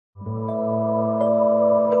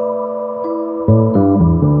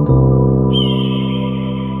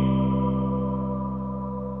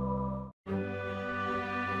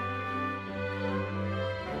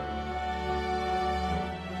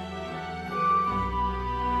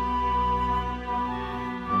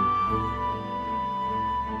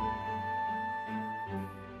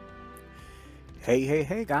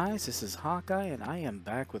Hey guys, this is Hawkeye and I am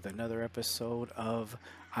back with another episode of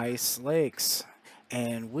Ice Lakes.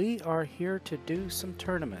 And we are here to do some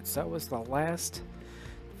tournaments. That was the last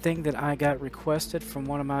thing that I got requested from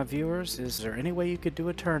one of my viewers. Is there any way you could do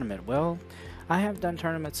a tournament? Well, I have done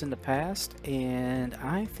tournaments in the past and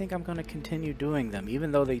I think I'm going to continue doing them,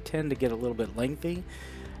 even though they tend to get a little bit lengthy.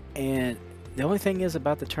 And the only thing is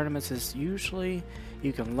about the tournaments is usually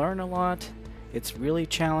you can learn a lot. It's really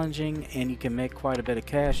challenging and you can make quite a bit of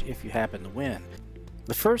cash if you happen to win.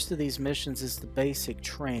 The first of these missions is the basic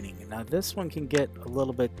training. Now this one can get a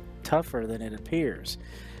little bit tougher than it appears.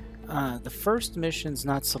 The first mission's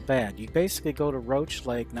not so bad. You basically go to Roach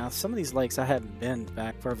Lake. Now some of these lakes I haven't been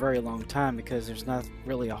back for a very long time because there's not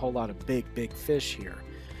really a whole lot of big fish here.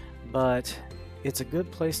 But it's a good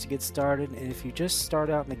place to get started, and if you just start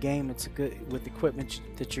out in the game, it's a good with equipment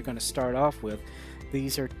that you're going to start off with.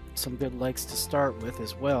 These are some good lakes to start with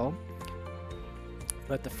as well.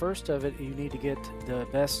 But the first of it, you need to get the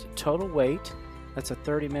best total weight. That's a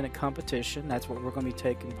 30-minute competition. That's what we're going to be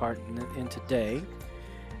taking part in today.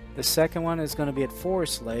 The second one is going to be at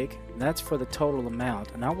Forest Lake. And that's for the total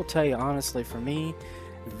amount. And I will tell you honestly, for me,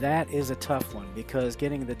 that is a tough one because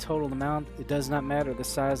getting the total amount, it does not matter the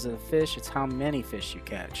size of the fish, it's how many fish you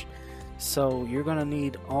catch. So you're going to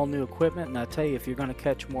need all new equipment, and I tell you, if you're going to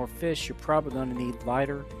catch more fish, you're probably going to need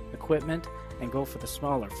lighter equipment and go for the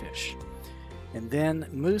smaller fish. And then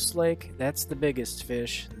Moose Lake, that's the biggest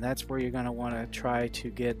fish, and that's where you're going to want to try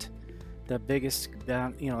to get the biggest,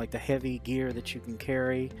 like the heavy gear that you can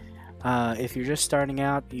carry. If you're just starting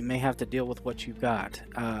out, you may have to deal with what you've got.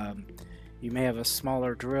 You may have a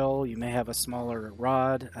smaller drill, you may have a smaller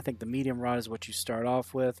rod. I think the medium rod is what you start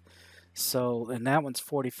off with. So, and that one's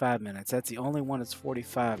 45 minutes. That's the only one that's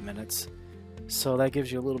 45 minutes. So that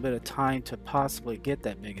gives you a little bit of time to possibly get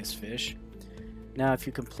that biggest fish. Now, if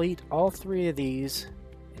you complete all three of these,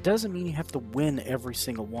 it doesn't mean you have to win every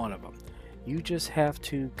single one of them. You just have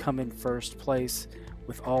to come in first place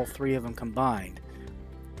with all three of them combined.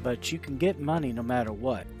 But you can get money no matter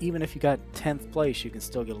what. Even if you got 10th place, you can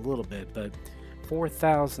still get a little bit, but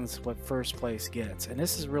 4,000 is what first place gets. And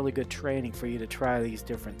this is really good training for you to try these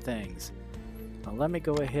different things. Now let me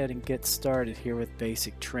go ahead and get started here with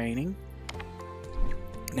basic training.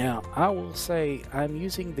 Now I will say I'm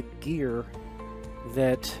using the gear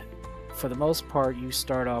that for the most part you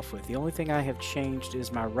start off with. The only thing I have changed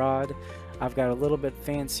is my rod. I've got a little bit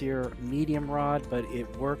fancier medium rod, but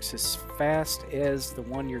it works as fast as the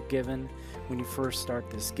one you're given when you first start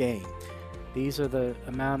this game. These are the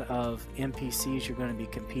amount of NPCs you're going to be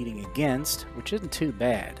competing against, which isn't too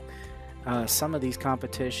bad. Some of these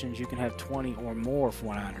competitions you can have 20 or more from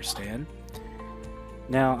what I understand.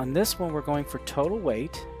 Now on this one we're going for total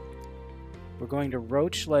weight. We're going to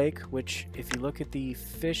Roach Lake, which if you look at the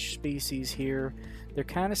fish species here, they're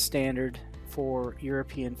kind of standard for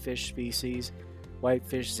European fish species.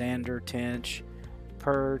 Whitefish, zander, tench,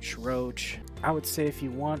 perch, roach. I would say if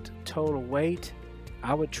you want total weight,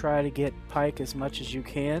 I would try to get pike as much as you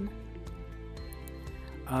can.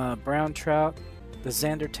 Brown trout, the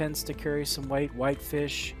zander tends to carry some weight.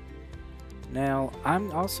 Whitefish. Now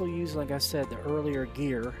I'm also using, like I said, the earlier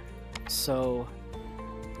gear, so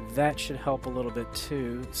that should help a little bit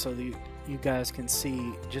too, so that you guys can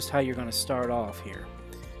see just how you're going to start off here.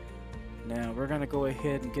 Now we're going to go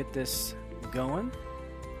ahead and get this going.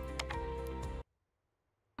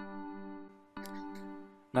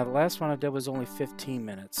 Now the last one I did was only 15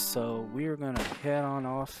 minutes, so we are going to head on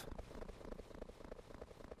off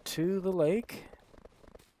to the lake.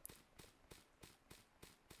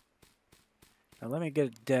 Now let me get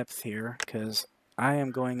a depth here, because I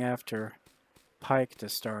am going after pike to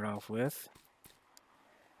start off with.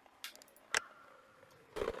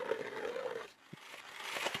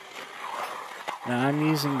 Now I'm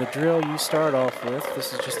using the drill you start off with.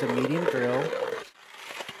 This is just a medium drill.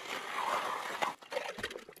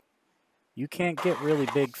 You can't get really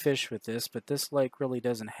big fish with this, but this lake really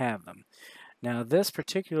doesn't have them. Now this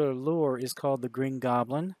particular lure is called the Green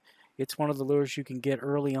Goblin. It's one of the lures you can get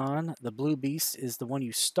early on. The Blue Beast is the one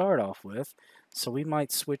you start off with, so we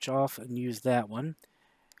might switch off and use that one.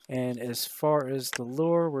 And as far as the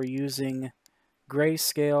lure, we're using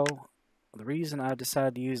grayscale. The reason I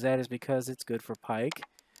decided to use that is because it's good for pike.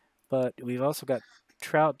 But we've also got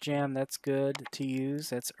trout jam, that's good to use.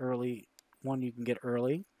 That's early, one you can get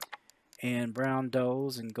early. And brown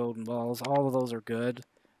does and golden balls, all of those are good.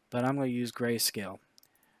 But I'm going to use grayscale.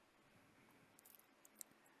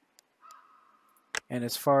 And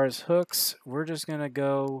as far as hooks, we're just going to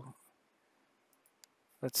go,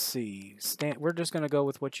 let's see, we're just going to go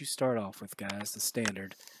with what you start off with, guys, the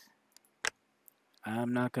standard.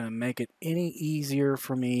 I'm not going to make it any easier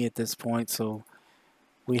for me at this point, so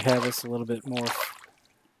we have this a little bit more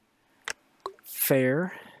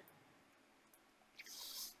fair.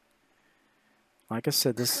 Like I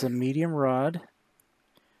said, this is a medium rod.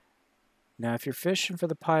 Now, if you're fishing for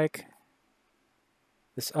the pike,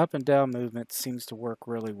 this up and down movement seems to work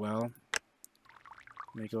really well.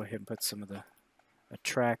 Let me go ahead and put some of the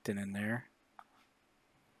attractant in there.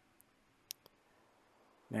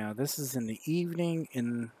 Now, this is in the evening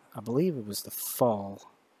in, I believe it was the fall.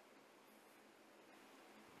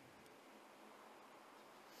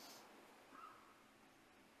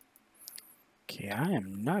 Okay, I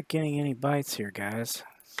am not getting any bites here, guys.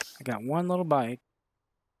 I got one little bite.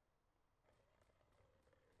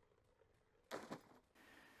 I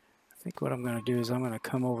think what I'm going to do is I'm going to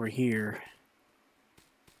come over here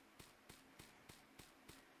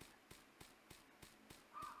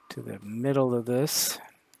to the middle of this.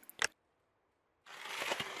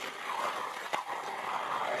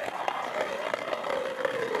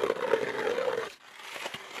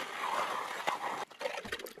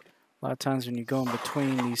 A lot of times when you go in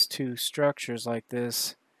between these two structures like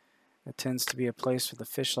this, it tends to be a place where the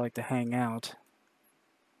fish like to hang out.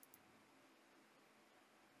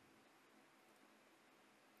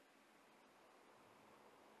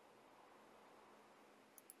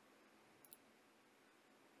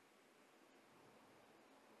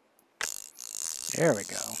 There we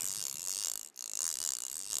go.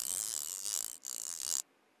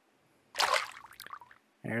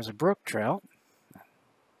 There's a brook trout.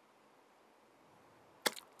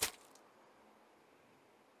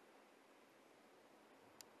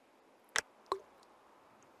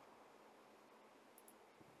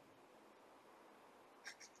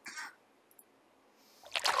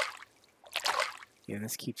 Yeah,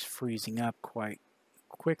 this keeps freezing up quite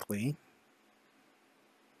quickly.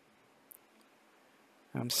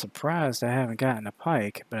 I'm surprised I haven't gotten a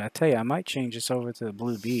pike, but I tell you, I might change this over to the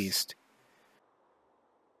blue beast.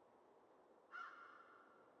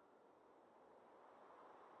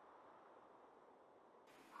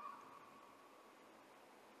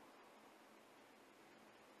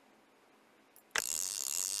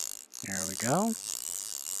 There we go.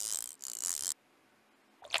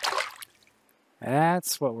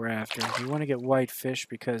 That's what we're after. We want to get whitefish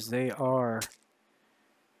because they are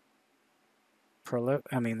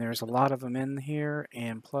there's a lot of them in here,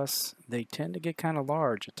 and plus they tend to get kind of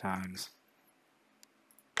large at times.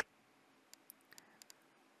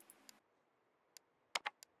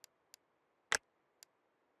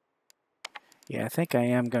 Yeah, I think I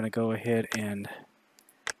am going to go ahead and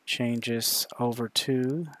change this over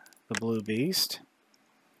to the blue beast.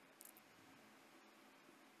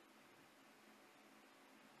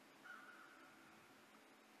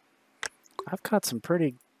 I've caught some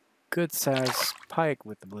pretty good sized pike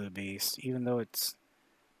with the blue beast, even though it's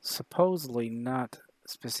supposedly not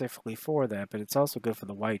specifically for that, but it's also good for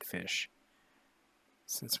the whitefish.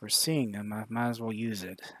 Since we're seeing them, I might as well use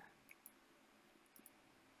it.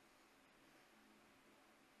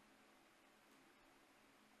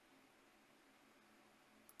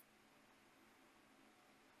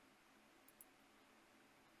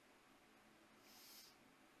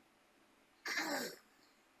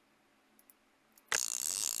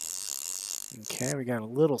 Okay, we got a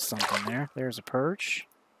little something there. There's a perch.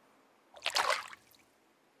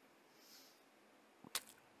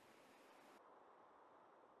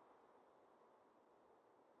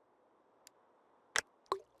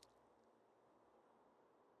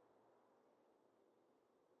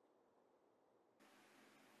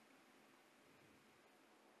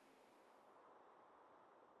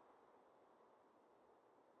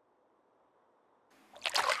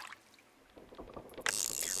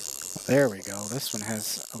 There we go. This one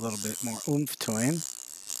has a little bit more oomph to him.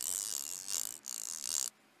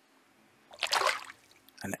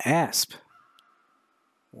 An asp.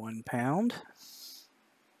 1 pound.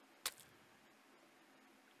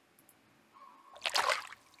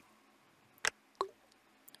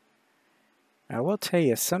 I will tell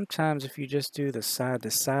you, sometimes if you just do the side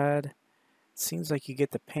to side, it seems like you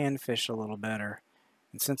get the panfish a little better.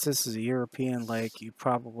 And since this is a European lake, you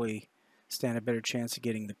probably stand a better chance of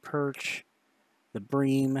getting the perch, the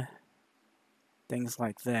bream, things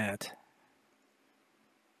like that.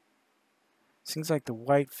 Seems like the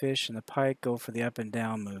whitefish and the pike go for the up and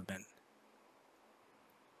down movement.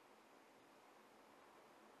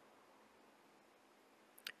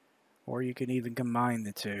 Or you can even combine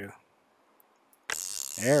the two.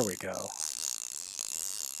 There we go.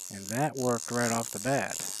 And that worked right off the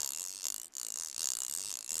bat.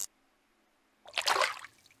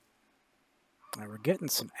 And we're getting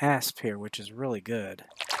some asp here, which is really good.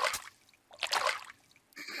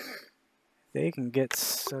 They can get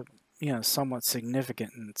somewhat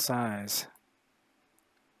significant in size.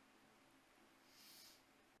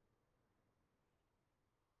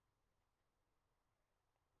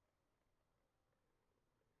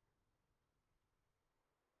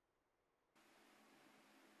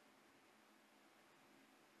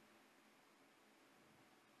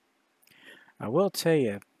 I will tell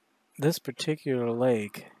you, this particular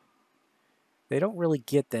lake, they don't really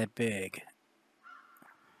get that big.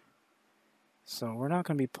 So we're not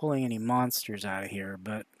going to be pulling any monsters out of here,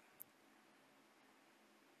 but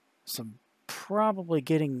probably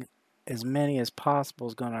getting as many as possible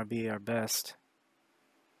is going to be our best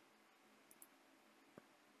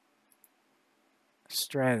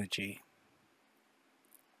strategy.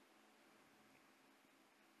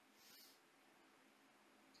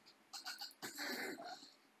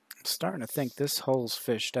 I'm starting to think this hole's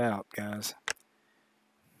fished out, guys.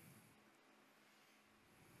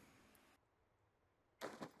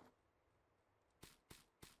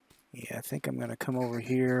 Yeah, I think I'm going to come over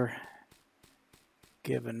here,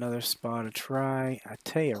 give another spot a try. I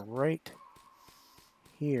tell you, right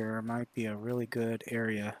here might be a really good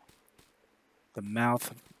area. The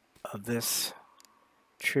mouth of this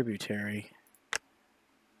tributary.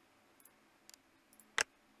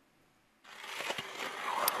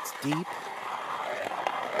 It's deep.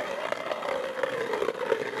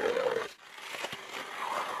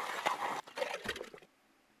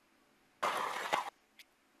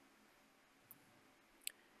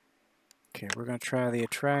 Okay, we're going to try the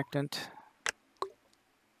attractant.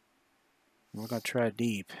 We're going to try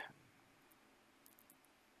deep.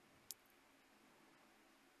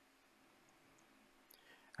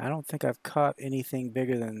 I don't think I've caught anything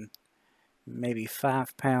bigger than maybe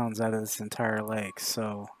 5 pounds out of this entire lake,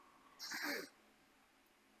 so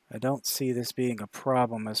I don't see this being a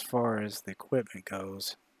problem as far as the equipment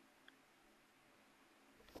goes.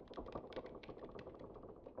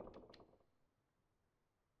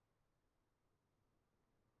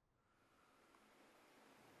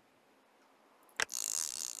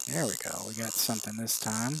 There we go, we got something this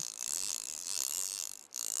time.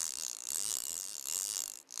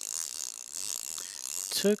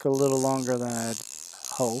 Took a little longer than I'd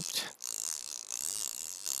hoped.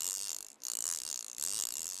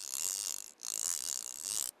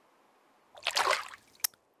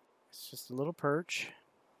 It's just a little perch.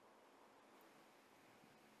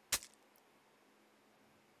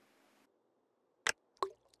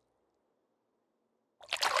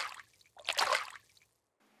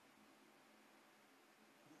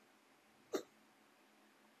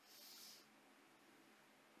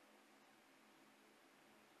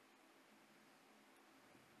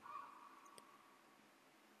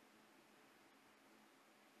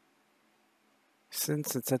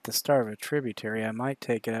 Since it's at the start of a tributary, I might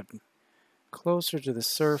take it up closer to the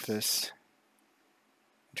surface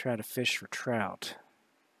and try to fish for trout.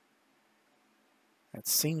 That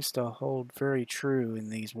seems to hold very true in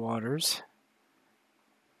these waters.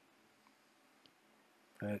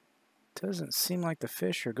 But it doesn't seem like the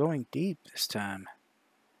fish are going deep this time.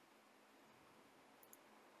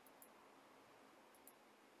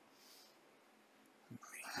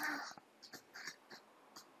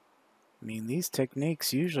 I mean, these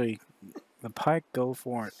techniques, usually the pike go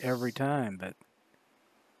for it every time, but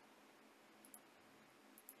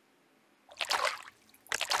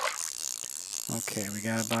okay, we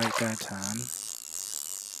got a bite that time.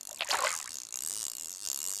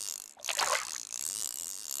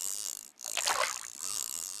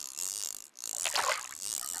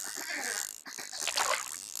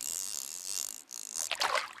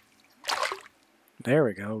 There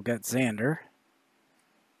we go, got Xander.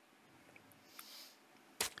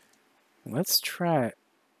 Let's try it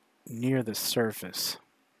near the surface.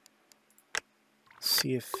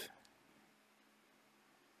 See if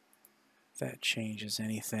that changes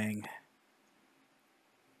anything.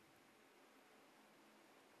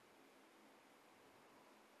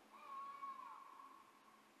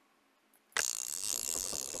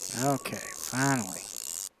 Okay, finally.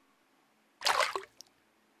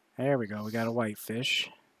 There we go, we got a whitefish.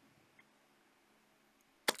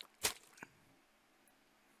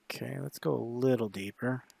 Okay, let's go a little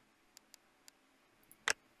deeper.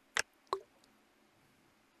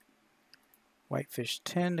 Whitefish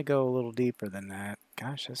tend to go a little deeper than that.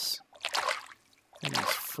 Gosh, this thing is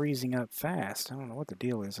freezing up fast. I don't know what the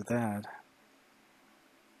deal is with that.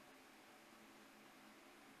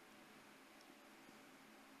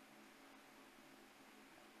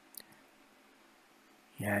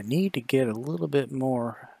 Yeah, I need to get a little bit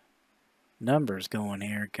more numbers going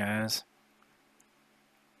here, guys.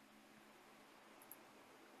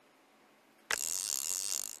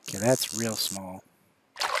 Okay, that's real small.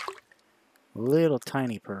 Little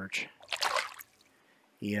tiny perch.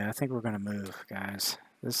 Yeah, I think we're going to move, guys.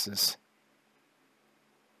 This is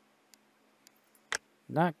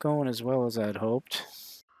not going as well as I'd hoped.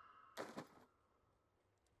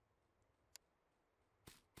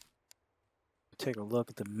 Take a look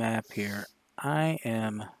at the map here. I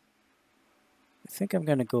think I'm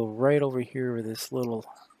going to go right over here where this little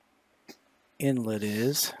inlet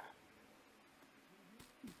is.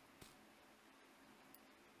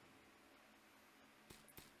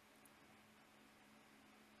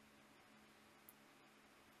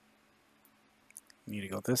 Need to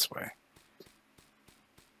go this way.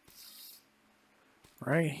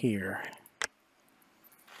 Right here.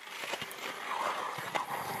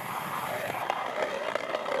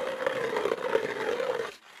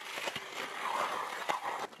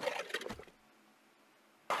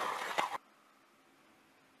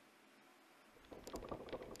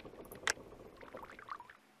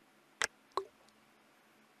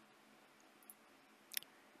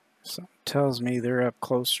 Something tells me they're up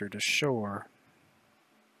closer to shore.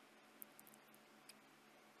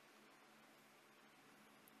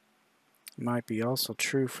 Might be also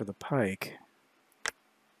true for the pike.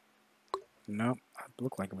 Nope, it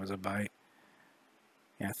looked like it was a bite.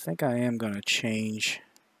 Yeah, I think I am going to change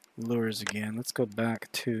lures again. Let's go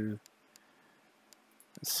back to,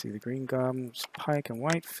 let's see, the green gobs, pike and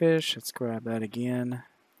whitefish. Let's grab that again.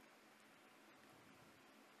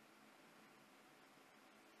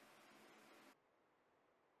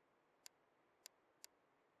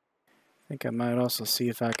 I think I might also see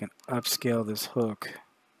if I can upscale this hook.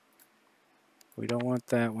 We don't want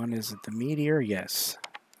that one. Is it the meteor? Yes.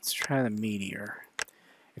 Let's try the meteor.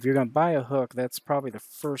 If you're going to buy a hook, that's probably the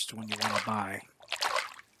first one you want to buy.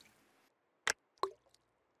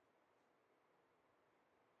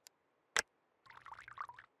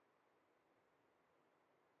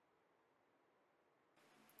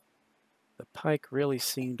 The pike really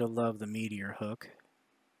seemed to love the meteor hook.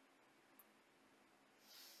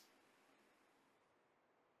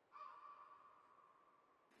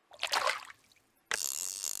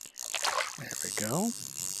 There we go.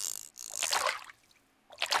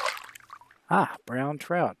 Ah, brown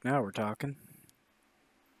trout. Now we're talking.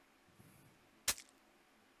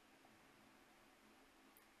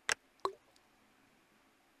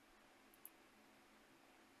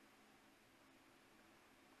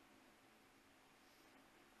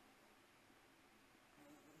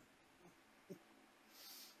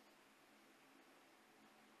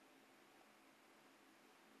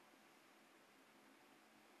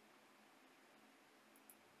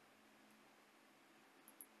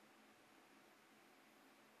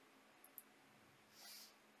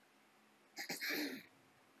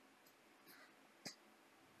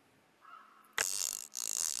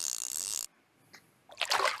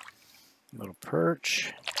 Little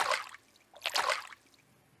perch.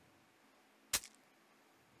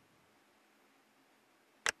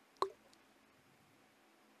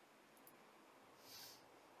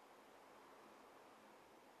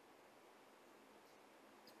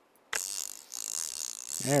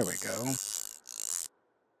 There we go.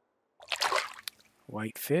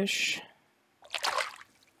 Whitefish.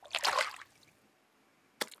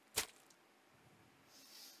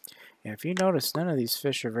 Yeah, if you notice, none of these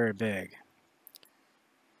fish are very big.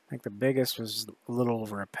 I think the biggest was a little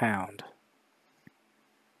over a pound.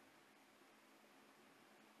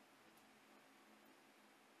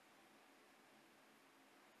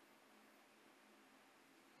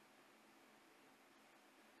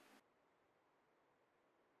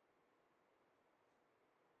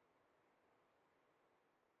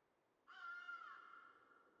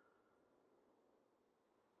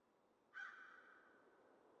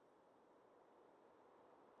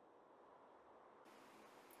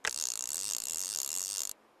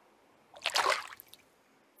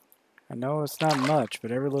 I know it's not much,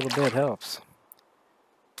 but every little bit helps.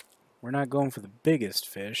 We're not going for the biggest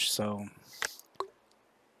fish, so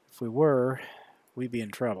if we were, we'd be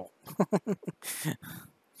in trouble. If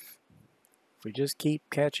we just keep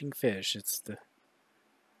catching fish, it's the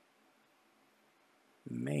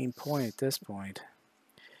main point at this point.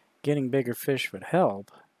 Getting bigger fish would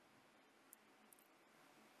help.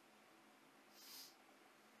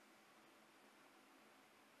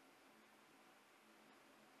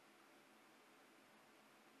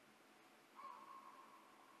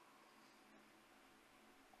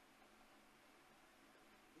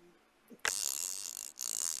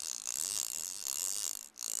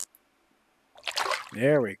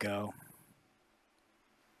 There we go.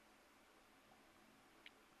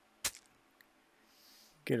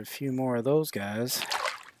 Get a few more of those guys.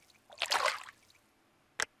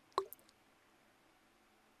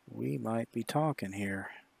 We might be talking here.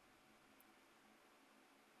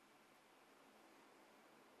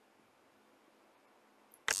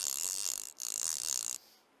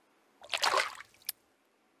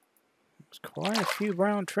 There's quite a few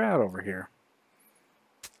brown trout over here.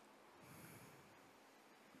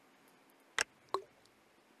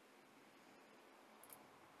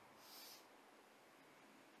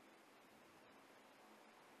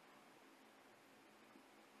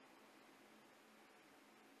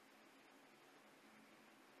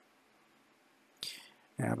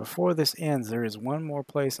 Now, before this ends, there is one more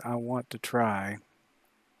place I want to try.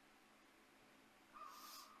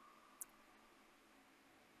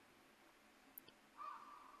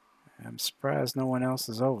 I'm surprised no one else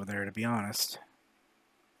is over there, to be honest.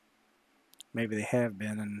 Maybe they have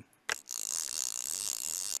been, and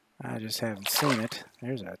I just haven't seen it.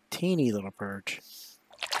 There's a teeny little perch.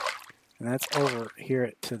 And that's over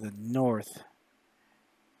here to the north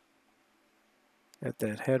at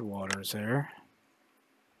that headwaters there.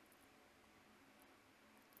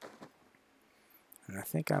 And I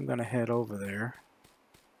think I'm going to head over there.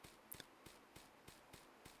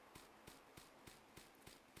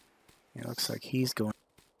 It looks like he's going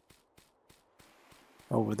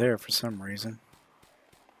over there for some reason.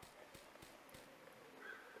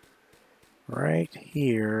 Right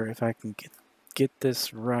here, if I can get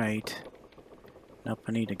this right. Nope,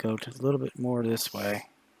 I need to go to a little bit more this way.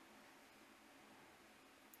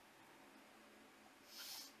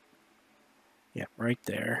 Yep, right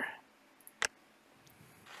there.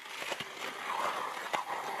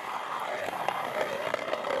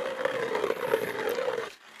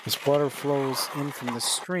 As water flows in from the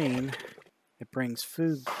stream, it brings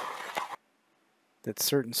food that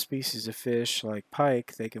certain species of fish, like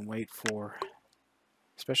pike, they can wait for,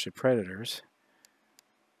 especially predators.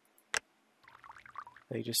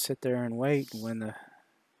 They just sit there and wait, and when the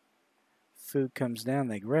food comes down,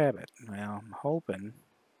 they grab it. Well, I'm hoping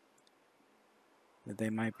that they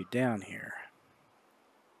might be down here.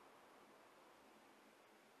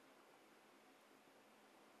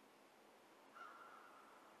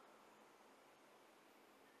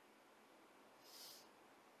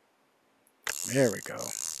 There we go.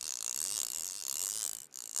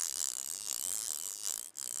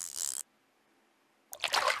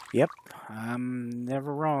 Yep, I'm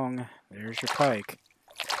never wrong. There's your pike.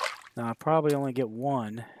 Now, I'll probably only get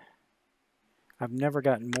one. I've never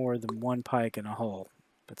gotten more than one pike in a hole.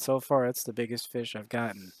 But so far, it's the biggest fish I've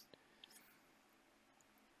gotten.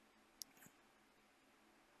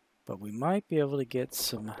 But we might be able to get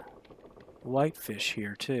some whitefish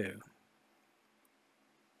here, too.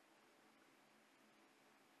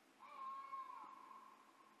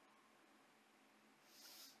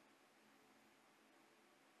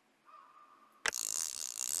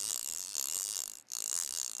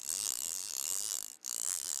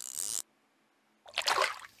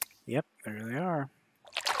 Yep, there they are.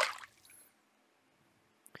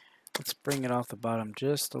 Let's bring it off the bottom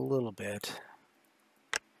just a little bit.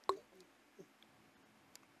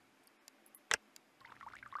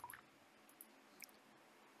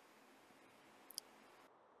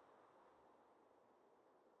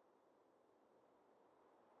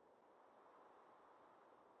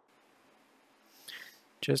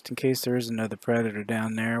 Just in case there is another predator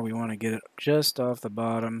down there, we want to get it just off the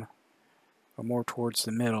bottom or more towards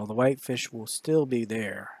the middle. The whitefish will still be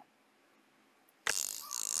there.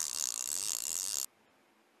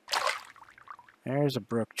 There's a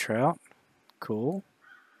brook trout. Cool.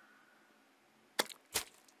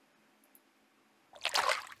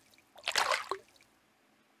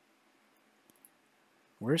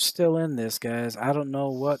 We're still in this, guys. I don't know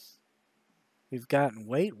what we've gotten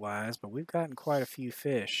weight-wise, but we've gotten quite a few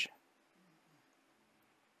fish.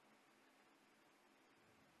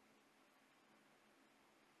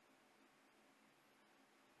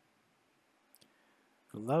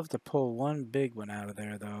 I'd love to pull one big one out of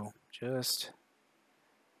there, though. Just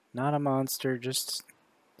not a monster, just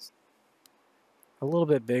a little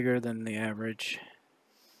bit bigger than the average.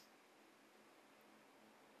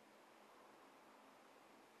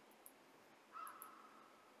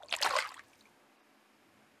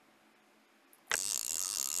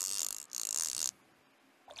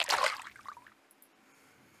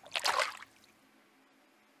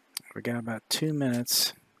 We got about 2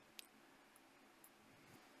 minutes.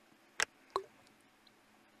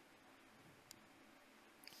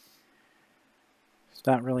 It's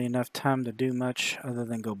not really enough time to do much other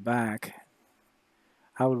than go back.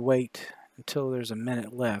 I would wait until there's a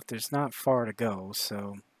minute left. There's not far to go,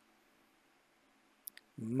 so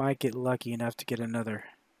Might get lucky enough to get another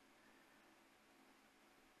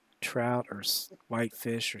trout or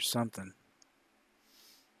whitefish or something.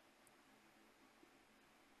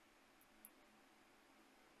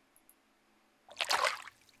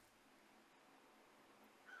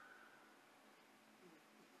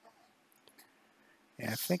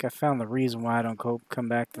 Yeah, I think I found the reason why I don't come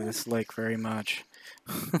back to this lake very much.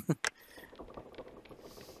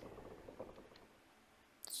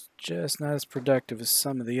 It's just not as productive as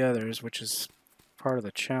some of the others, which is part of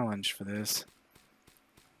the challenge for this.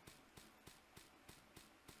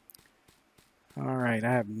 Alright,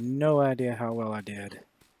 I have no idea how well I did.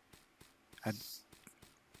 I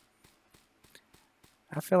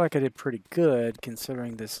feel like I did pretty good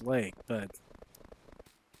considering this lake, but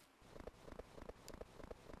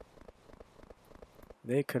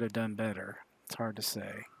they could have done better. It's hard to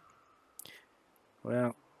say.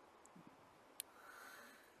 Well,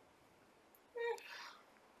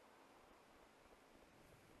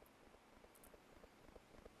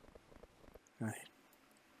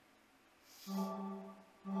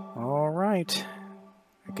 all right.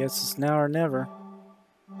 I guess it's now or never.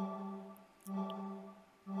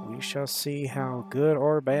 We shall see how good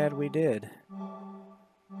or bad we did.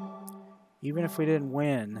 Even if we didn't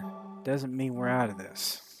win, doesn't mean we're out of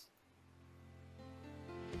this.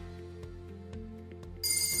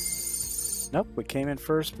 Nope, we came in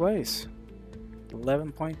first place.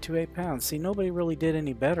 11.28 pounds. See, nobody really did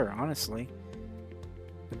any better, honestly.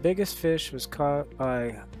 The biggest fish was caught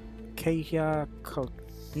by Kaya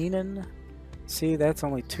Kokinen. See, that's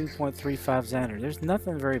only 2.35 Xander. There's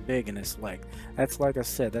nothing very big in this lake. That's, like I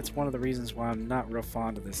said, that's one of the reasons why I'm not real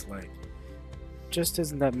fond of this lake. Just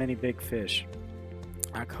isn't that many big fish.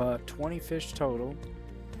 I caught 20 fish total.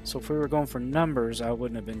 So if we were going for numbers, I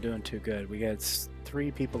wouldn't have been doing too good. We had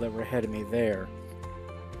 3 people that were ahead of me there.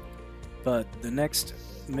 But the next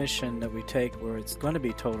mission that we take, where it's going to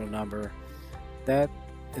be total number, that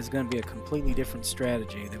is going to be a completely different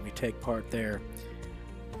strategy that we take part there.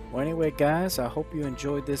 Well, anyway, guys, I hope you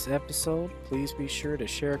enjoyed this episode. Please be sure to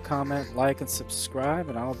share, comment, like, and subscribe,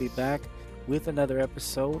 and I'll be back with another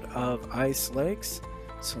episode of Ice Lakes.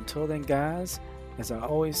 So until then, guys, as I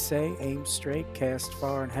always say, aim straight, cast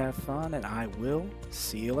far, and have fun, and I will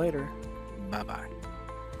see you later. Bye-bye.